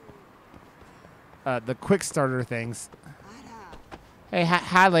 The quick starter things. Hey,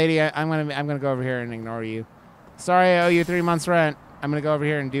 hi, lady. I'm gonna go over here and ignore you. Sorry, I owe you 3 months' rent. I'm gonna go over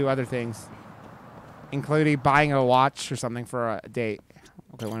here and do other things, including buying a watch or something for a date.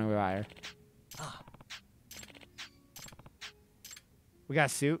 Okay, when do we buy her? We got a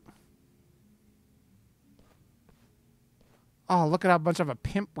suit. Oh, look at how much of a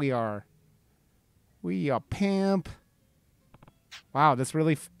pimp we are. We are pimp. Wow, this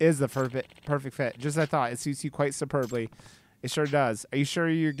really is the perfect fit. Just as I thought. It suits you quite superbly. It sure does. Are you sure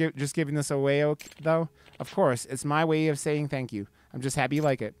you're just giving this away, though? Of course. It's my way of saying thank you. I'm just happy you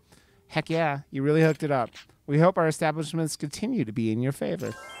like it. Heck yeah, you really hooked it up. We hope our establishments continue to be in your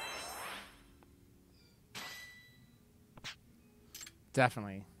favor.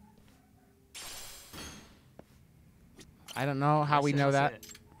 Definitely. I don't know how we know that.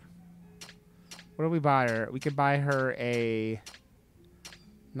 What do we buy her? We could buy her a...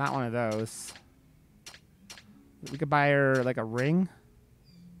 Not one of those. We could buy her like a ring.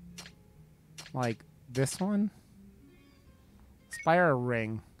 Like this one. Let's buy her a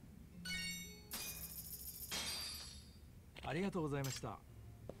ring.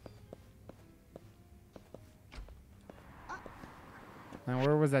 Now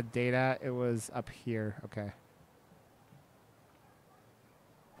where was that date at? It was up here. Okay.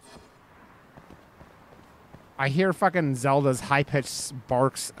 I hear fucking Zelda's high-pitched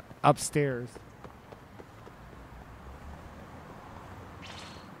barks upstairs.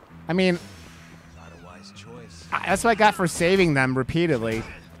 I mean, Not a wise choice. that's what I got for saving them repeatedly.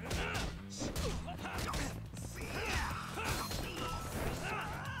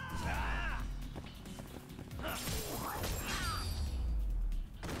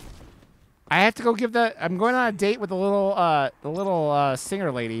 I have to go give that. I'm going on a date with the little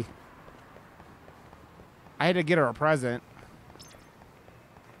singer lady. I had to get her a present.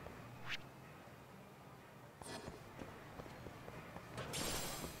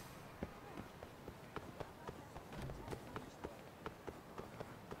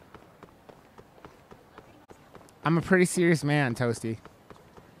 I'm a pretty serious man, Toasty.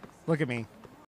 Look at me.